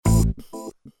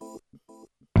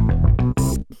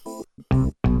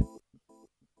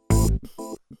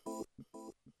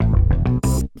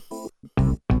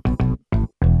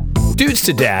Dudes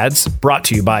to Dads, brought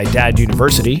to you by Dad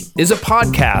University, is a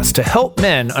podcast to help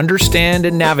men understand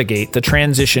and navigate the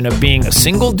transition of being a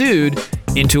single dude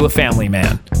into a family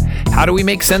man. How do we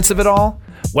make sense of it all?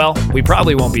 Well, we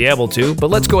probably won't be able to, but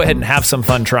let's go ahead and have some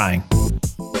fun trying.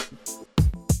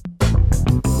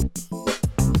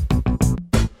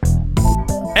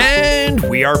 And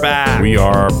we are back. We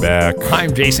are back.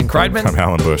 I'm Jason Kreidman. I'm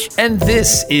Alan Bush. And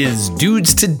this is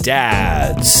Dudes to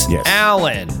Dads. Yes.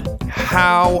 Alan,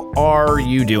 how are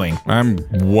you doing? I'm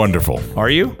wonderful. Are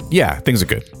you? Yeah, things are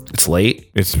good. It's late.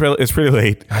 It's pretty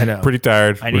late. I know. Pretty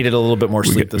tired. I needed a little bit more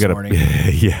sleep this morning. We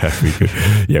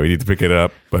need to pick it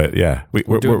up. But yeah,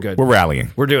 we're doing good. We're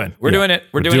rallying. We're doing it. We're doing it.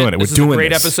 This is a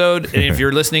great episode. And if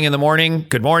you're listening in the morning,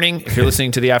 good morning. If you're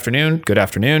listening to the afternoon, good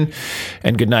afternoon.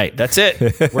 And good night. That's it.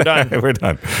 We're done. We're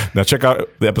done. Now check out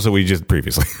the episode we just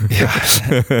previously.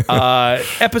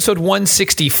 Episode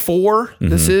 164. Mm-hmm.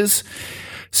 This is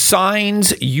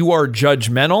Signs You Are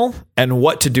Judgmental and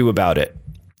What to Do About It.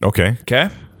 Okay.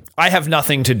 I have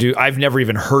nothing to do. I've never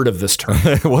even heard of this term.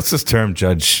 What's this term,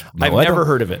 Judge? I've never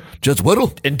heard of it. Judge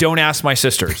Whittle? And don't ask my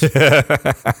sisters. There's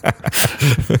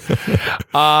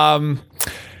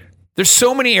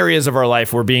so many areas of our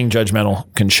life where being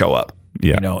judgmental can show up.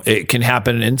 Yeah. You know, it can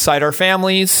happen inside our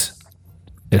families.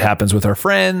 It happens with our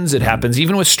friends. It happens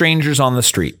even with strangers on the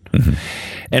street. Mm-hmm.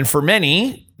 And for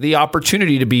many, the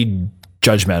opportunity to be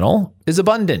judgmental is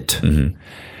abundant. Mm-hmm.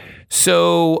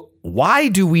 So why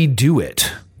do we do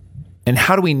it? And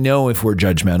how do we know if we're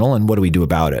judgmental and what do we do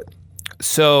about it?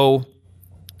 So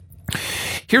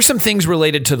here's some things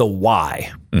related to the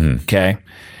why. Mm-hmm. Okay.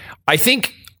 I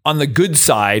think on the good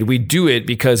side, we do it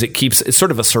because it's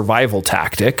sort of a survival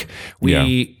tactic.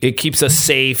 It keeps us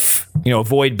safe,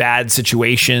 avoid bad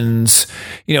situations.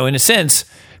 In a sense,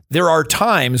 there are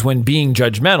times when being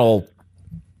judgmental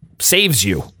saves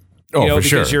you. For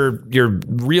because sure. you're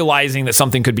realizing that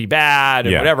something could be bad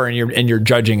or whatever, and you're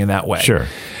judging in that way. Sure.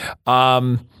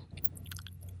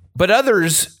 But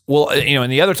others will, in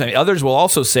the other time, others will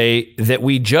also say that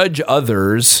we judge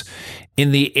others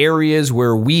in the areas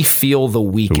where we feel the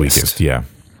weakest. Yeah.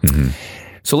 Mm-hmm.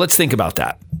 So let's think about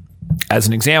that. As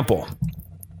an example,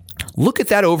 look at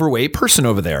that overweight person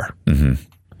over there. Mm-hmm.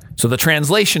 So the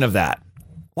translation of that,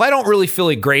 well, I don't really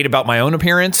feel great about my own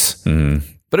appearance. Mm-hmm.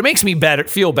 But it makes me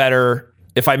feel better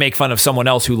if I make fun of someone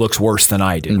else who looks worse than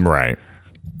I do. Right.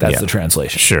 That's the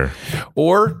translation. Sure.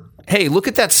 Or, hey, look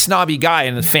at that snobby guy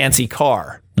in the fancy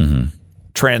car. Mm-hmm.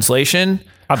 Translation.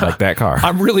 I'd like that car.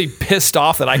 I'm really pissed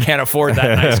off that I can't afford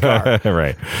that nice car.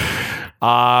 Right.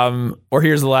 Or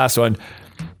here's the last one.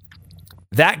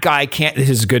 That guy can't, this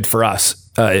is good for us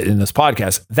in this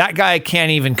podcast. That guy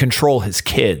can't even control his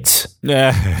kids.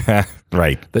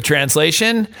 Right. The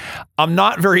translation, I'm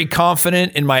not very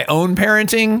confident in my own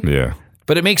parenting. Yeah.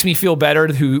 But it makes me feel better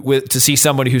to see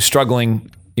somebody who's struggling,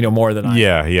 more than I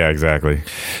am. Yeah, exactly.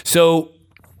 So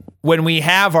when we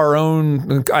have our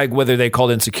own, whether they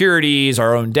called insecurities,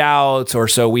 our own doubts, or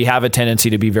so, we have a tendency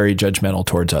to be very judgmental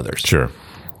towards others. Sure.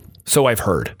 So I've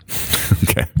heard.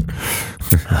 Okay.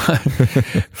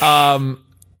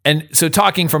 And so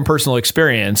talking from personal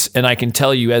experience, and I can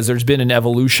tell you as there's been an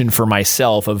evolution for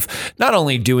myself of not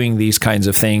only doing these kinds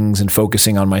of things and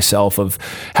focusing on myself of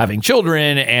having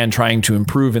children and trying to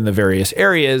improve in the various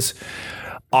areas,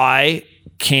 I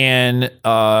can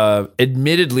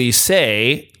admittedly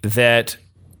say that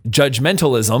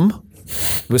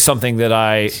judgmentalism was something that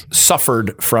I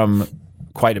suffered from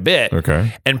quite a bit.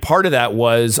 Okay. And part of that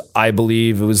was, I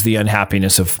believe it was the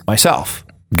unhappiness of myself.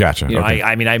 Gotcha. Okay.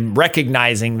 I'm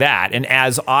recognizing that. And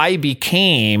as I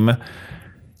became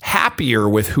happier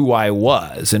with who I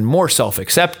was and more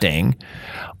self-accepting,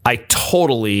 I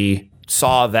totally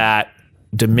saw that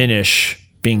diminish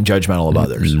being judgmental of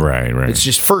others. Right. It's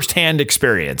just firsthand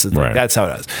experience. Right. That's how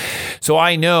it is. So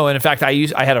I know, and in fact,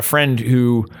 I had a friend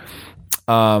who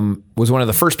was one of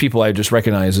the first people I just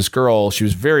recognized. This girl, she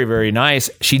was very, very nice.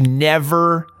 She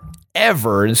never,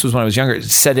 ever, and this was when I was younger,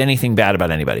 said anything bad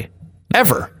about anybody.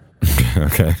 Ever.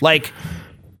 Okay. Like,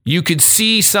 you could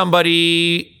see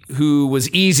somebody who was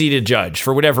easy to judge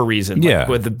for whatever reason.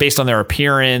 Yeah. Based on their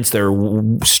appearance, their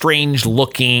strange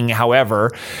looking,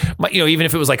 however. Even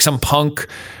if it was like some punk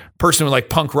person with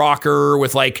punk rocker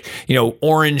with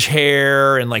orange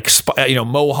hair and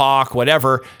mohawk,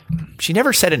 whatever. She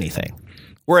never said anything.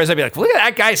 Whereas I'd be like, look at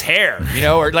that guy's hair,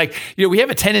 or we have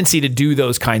a tendency to do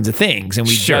those kinds of things and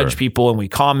we judge people and we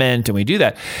comment and we do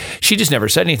that. She just never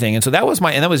said anything. And so that was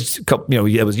that was,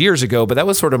 it was years ago, but that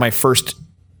was sort of my first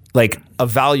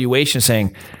evaluation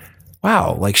saying,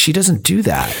 wow, she doesn't do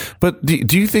that. But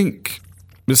do you think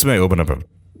this may open up a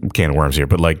can of worms here,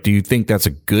 but like, do you think that's a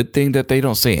good thing that they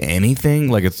don't say anything?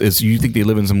 Like, it's you think they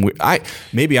live in some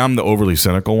maybe I'm the overly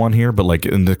cynical one here, but like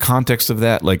in the context of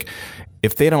that, like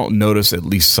if they don't notice at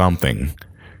least something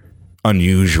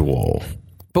unusual.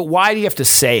 But why do you have to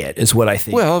say it is what I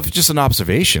think. Well, if it's just an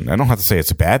observation, I don't have to say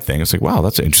it's a bad thing. It's like, wow,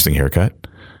 that's an interesting haircut.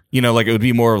 You know, like it would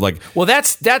be more of like, well,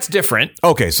 that's different.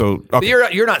 Okay, so okay.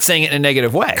 You're not saying it in a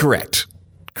negative way. Correct.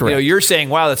 You know, you're saying,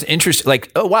 wow, that's interesting. Like,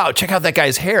 oh, wow, check out that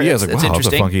guy's hair. Yeah, that's, it's like, wow, that's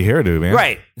a funky hairdo, man.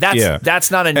 Right. That's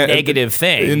not a negative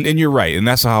thing. And you're right. And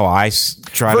that's how I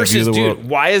try to view the world.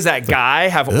 Why does that guy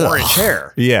have orange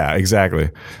hair? Yeah, exactly.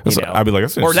 I'd be like,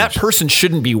 that's or that person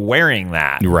shouldn't be wearing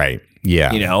that. Right.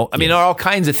 Yeah. You know, I mean, there are all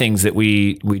kinds of things that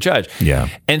we judge. Yeah.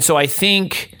 And so I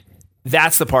think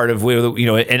that's the part of, you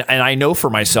know, and I know for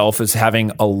myself as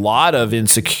having a lot of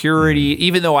insecurity,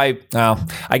 even though I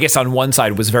guess on one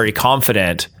side was very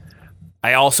confident,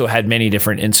 I also had many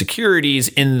different insecurities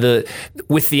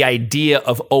with the idea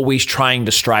of always trying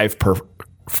to strive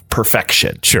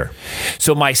perfection. Sure.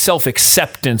 So my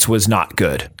self-acceptance was not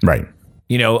good. Right.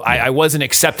 You know, I wasn't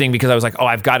accepting because I was like, oh,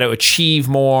 I've got to achieve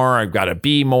more. I've got to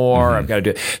be more. I've got to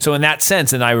do it. So in that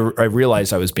sense, and I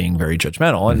realized I was being very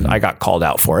judgmental and I got called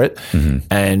out for it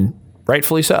and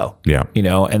rightfully so. Yeah. You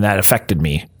know, and that affected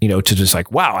me, you know, to just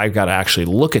like, wow, I've got to actually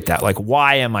look at that. Like,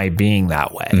 why am I being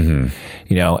that way?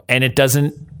 You know, and it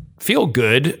doesn't feel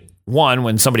good. One,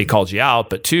 when somebody calls you out,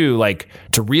 but two, like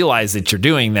to realize that you're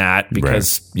doing that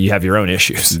because you have your own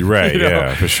issues. Right. You know?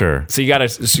 Yeah, for sure. So you got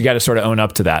to sort of own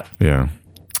up to that. Yeah.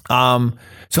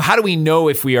 So how do we know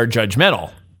if we are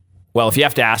judgmental? Well, if you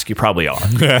have to ask, you probably are.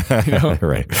 You know?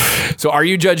 Right. So are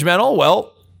you judgmental?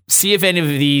 Well, see if any of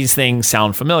these things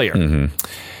sound familiar.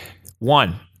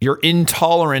 One, you're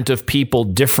intolerant of people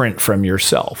different from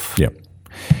yourself. Yep.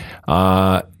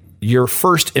 Your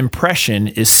first impression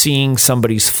is seeing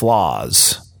somebody's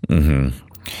flaws.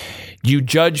 You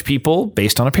judge people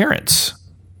based on appearance.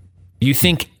 You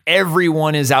think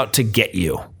everyone is out to get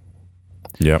you.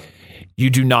 Yep. You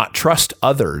do not trust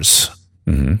others.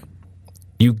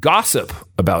 You gossip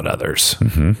about others.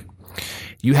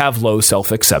 You have low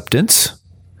self-acceptance.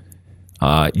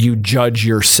 You judge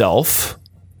yourself.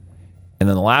 And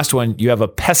then the last one, you have a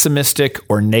pessimistic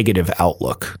or negative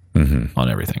outlook on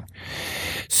everything.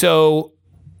 So,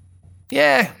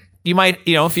 yeah, you might,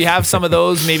 you know, if you have some of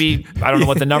those, maybe, I don't know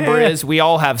what the number is. We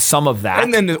all have some of that.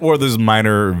 And then, or there's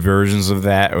minor versions of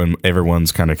that when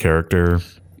everyone's kind of character.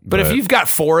 But if you've got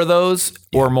 4 of those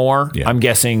or more, I'm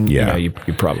guessing you know, you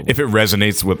probably. If it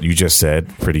resonates what you just said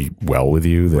pretty well with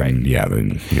you, then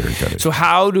then you're good. So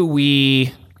how do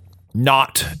we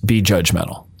not be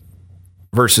judgmental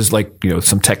versus like, you know,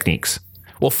 some techniques?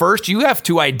 Well, first you have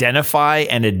to identify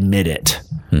and admit it.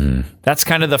 That's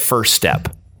kind of the first step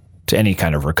to any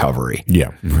kind of recovery.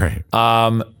 Yeah, right.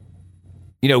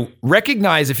 You know,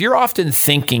 recognize if you're often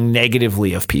thinking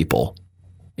negatively of people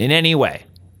in any way.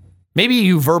 Maybe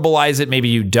you verbalize it, maybe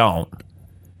you don't.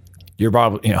 You're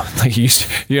probably, you know, like you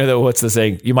know, what's the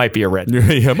saying? You might be a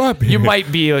redneck. You might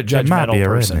be a judgmental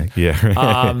person. Redneck.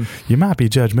 Yeah. You might be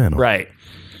judgmental. Right.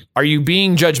 Are you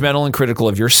being judgmental and critical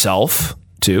of yourself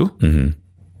too?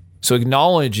 So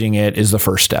acknowledging it is the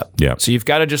first step. Yeah. So you've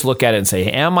got to just look at it and say,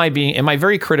 am I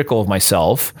very critical of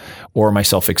myself, or am I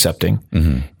self-accepting?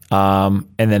 And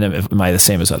then am I the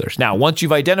same as others? Now, once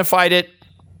you've identified it,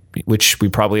 which we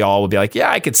probably all would be like,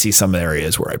 yeah, I could see some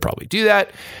areas where I probably do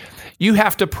that. You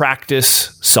have to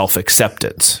practice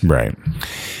self-acceptance. Right.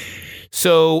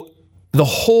 So the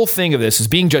whole thing of this is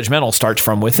being judgmental starts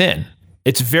from within.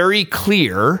 It's very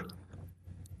clear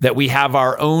that we have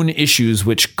our own issues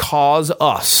which cause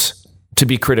us to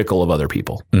be critical of other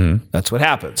people. That's what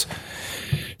happens.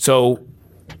 So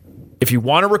if you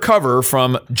want to recover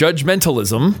from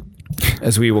judgmentalism,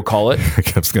 as we will call it.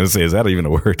 I was going to say, is that even a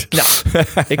word? No,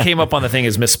 it came up on the thing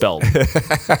as misspelled.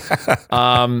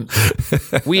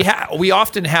 We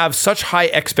often have such high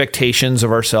expectations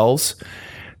of ourselves.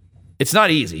 It's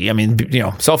not easy. I mean, you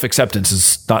know, self-acceptance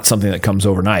is not something that comes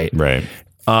overnight. Right.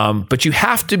 But you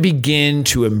have to begin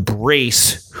to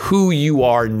embrace who you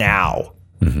are now,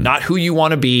 not who you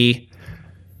want to be.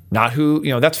 Not who,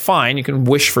 you know, that's fine. You can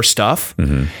wish for stuff.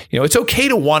 You know, it's okay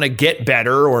to want to get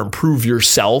better or improve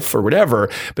yourself or whatever,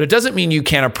 but it doesn't mean you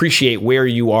can't appreciate where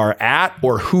you are at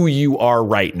or who you are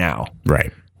right now.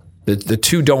 Right. The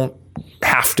two don't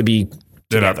have to be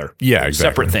together. Yeah,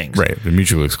 exactly. Separate things. Right. They're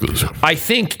mutually exclusive. I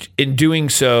think in doing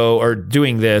so or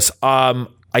doing this, I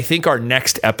think our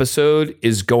next episode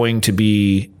is going to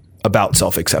be about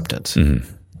self-acceptance.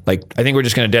 Like, I think we're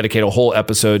just going to dedicate a whole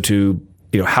episode to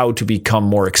how to become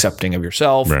more accepting of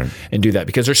yourself and do that,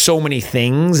 because there's so many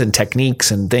things and techniques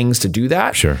and things to do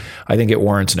that. Sure. I think it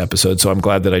warrants an episode. So I'm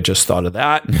glad that I just thought of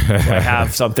that. So I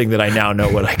have something that I now know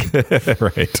what I can.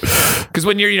 Right. Because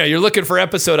when you're looking for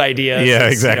episode ideas. Yeah,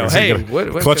 exactly. Hey, what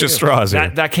clutch at straws here.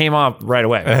 That came up right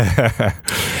away.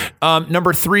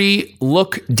 Number 3,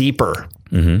 look deeper.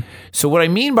 So what I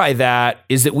mean by that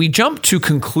is that we jump to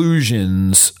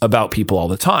conclusions about people all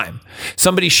the time.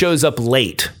 Somebody shows up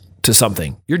late to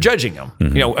something, you're judging them.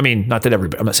 Not that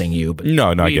everybody, I'm not saying you, but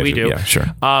we do. Yeah, sure.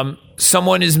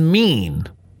 Someone is mean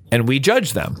and we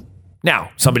judge them.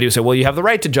 Now, somebody will say, well, you have the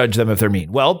right to judge them if they're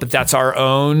mean. Well, but that's our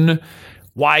own.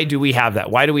 Why do we have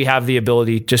that? Why do we have the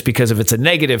ability, just because if it's a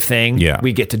negative thing,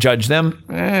 we get to judge them?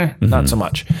 Not so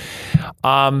much.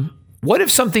 What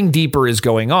if something deeper is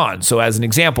going on? So as an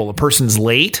example, a person's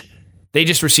late. They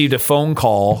just received a phone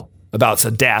call about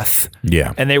a death.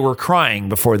 Yeah. And they were crying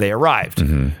before they arrived.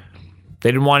 They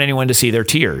didn't want anyone to see their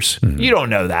tears. You don't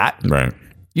know that. Right.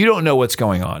 You don't know what's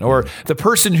going on. Or the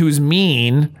person who's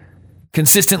mean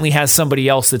consistently has somebody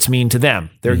else that's mean to them.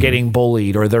 They're getting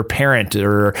bullied, or their parent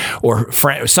or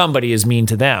friend, or somebody is mean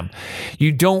to them.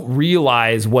 You don't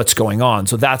realize what's going on.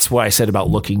 So that's what I said about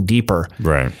looking deeper.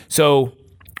 Right. So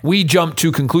we jump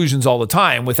to conclusions all the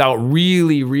time without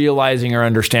really realizing or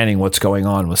understanding what's going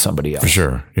on with somebody else. For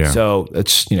sure. Yeah. So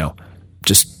it's,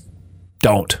 just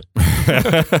don't.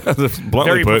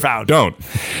 Very profound. Don't.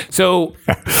 So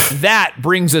that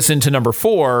brings us into number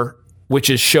 4, which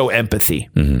is show empathy.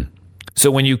 So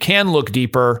when you can look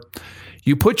deeper,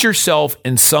 you put yourself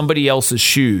in somebody else's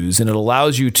shoes, and it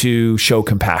allows you to show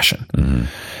compassion.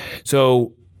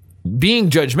 So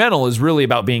being judgmental is really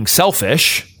about being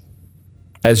selfish,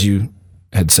 as you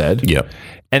had said,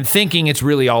 and thinking it's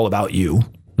really all about you.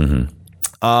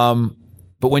 But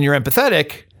when you're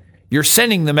empathetic, you're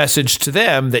sending the message to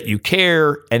them that you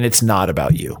care and it's not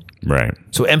about you. Right.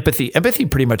 So empathy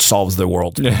pretty much solves the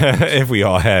world. If we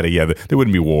all had it, there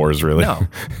wouldn't be wars, really. No.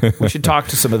 We should talk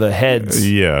to some of the heads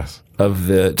of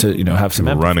to have some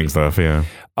empathy. Running stuff, yeah.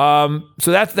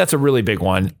 So that's a really big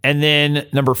one. And then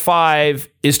number 5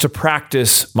 is to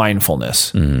practice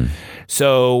mindfulness.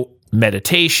 So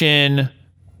meditation,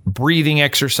 breathing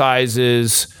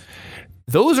exercises,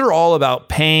 those are all about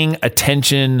paying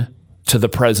attention to the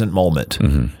present moment.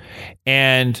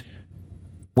 And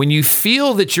when you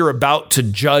feel that you're about to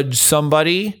judge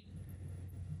somebody,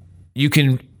 you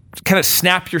can kind of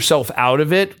snap yourself out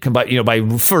of it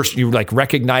by first you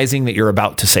recognizing that you're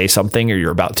about to say something, or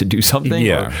you're about to do something,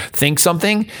 or think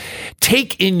something.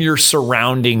 Take in your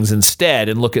surroundings instead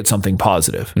and look at something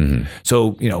positive.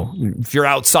 So, if you're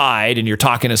outside and you're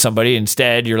talking to somebody,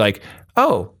 instead you're like,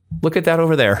 oh, look at that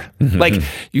over there. Like,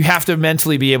 you have to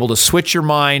mentally be able to switch your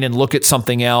mind and look at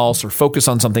something else, or focus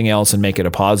on something else and make it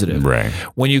a positive. Right.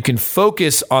 When you can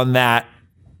focus on that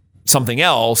something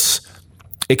else,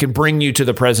 it can bring you to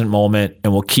the present moment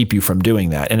and will keep you from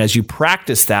doing that. And as you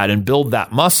practice that and build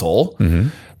that muscle,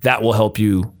 that will help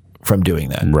you from doing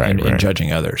that and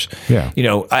judging others. Yeah.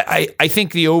 I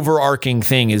think the overarching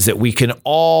thing is that we can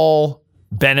all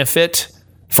benefit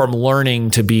from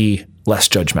learning to be less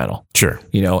judgmental. Sure.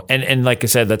 And like I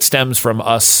said, that stems from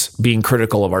us being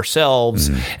critical of ourselves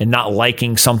and not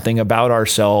liking something about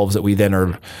ourselves that we then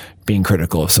are being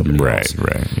critical of somebody else.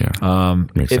 Right. Yeah.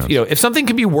 If something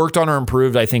can be worked on or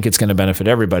improved, I think it's going to benefit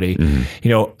everybody.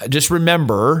 Just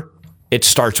remember, it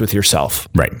starts with yourself.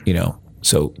 Right.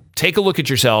 So take a look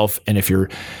at yourself, and if you're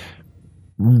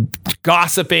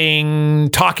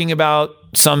gossiping, talking about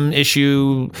some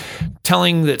issue,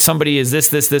 telling that somebody is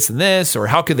this, and this, or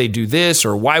how could they do this,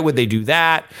 or why would they do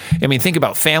that? I mean, think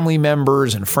about family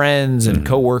members and friends and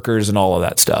coworkers and all of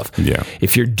that stuff. Yeah.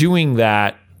 If you're doing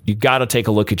that, you got to take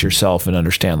a look at yourself and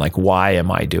understand, why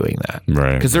am I doing that?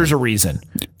 Right. Because there's a reason.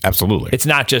 Absolutely. It's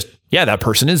not just, that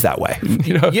person is that way.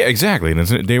 Yeah, exactly. And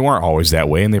they weren't always that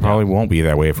way, and they probably won't be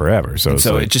that way forever.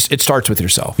 So it starts with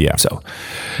yourself. Yeah.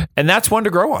 And that's one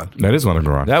to grow on. That is one to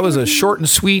grow on. That was a short and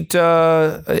sweet.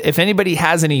 If anybody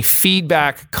has any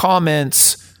feedback,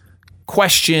 comments,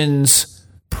 questions,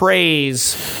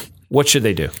 praise, what should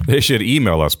they do? They should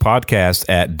email us,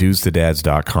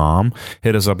 podcast@dudesdads.com.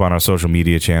 Hit us up on our social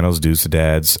media channels,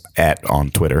 dudesdads on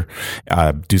Twitter,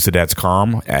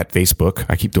 dudesdads.com at Facebook.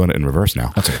 I keep doing it in reverse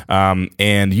now. That's okay.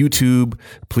 And YouTube,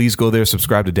 please go there,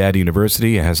 subscribe to Dad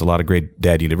University. It has a lot of great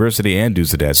Dad University and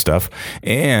Dudes to Dad stuff.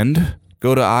 And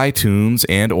go to iTunes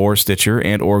and or Stitcher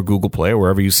and or Google Play,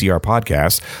 wherever you see our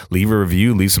podcast. Leave a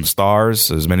review, leave some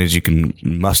stars, as many as you can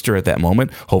muster at that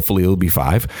moment. Hopefully it'll be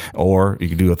 5. Or you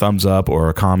can do a thumbs up or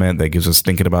a comment that gives us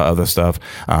thinking about other stuff.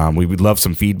 We would love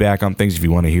some feedback on things. If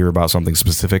you want to hear about something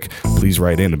specific, please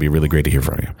write in. It'd be really great to hear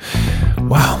from you.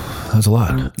 Wow, that was a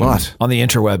lot. What? On the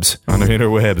interwebs. On the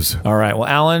interwebs. All right. Well,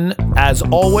 Alan, as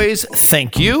always,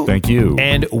 thank you. Thank you.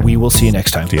 And we will see you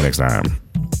next time. See you next time.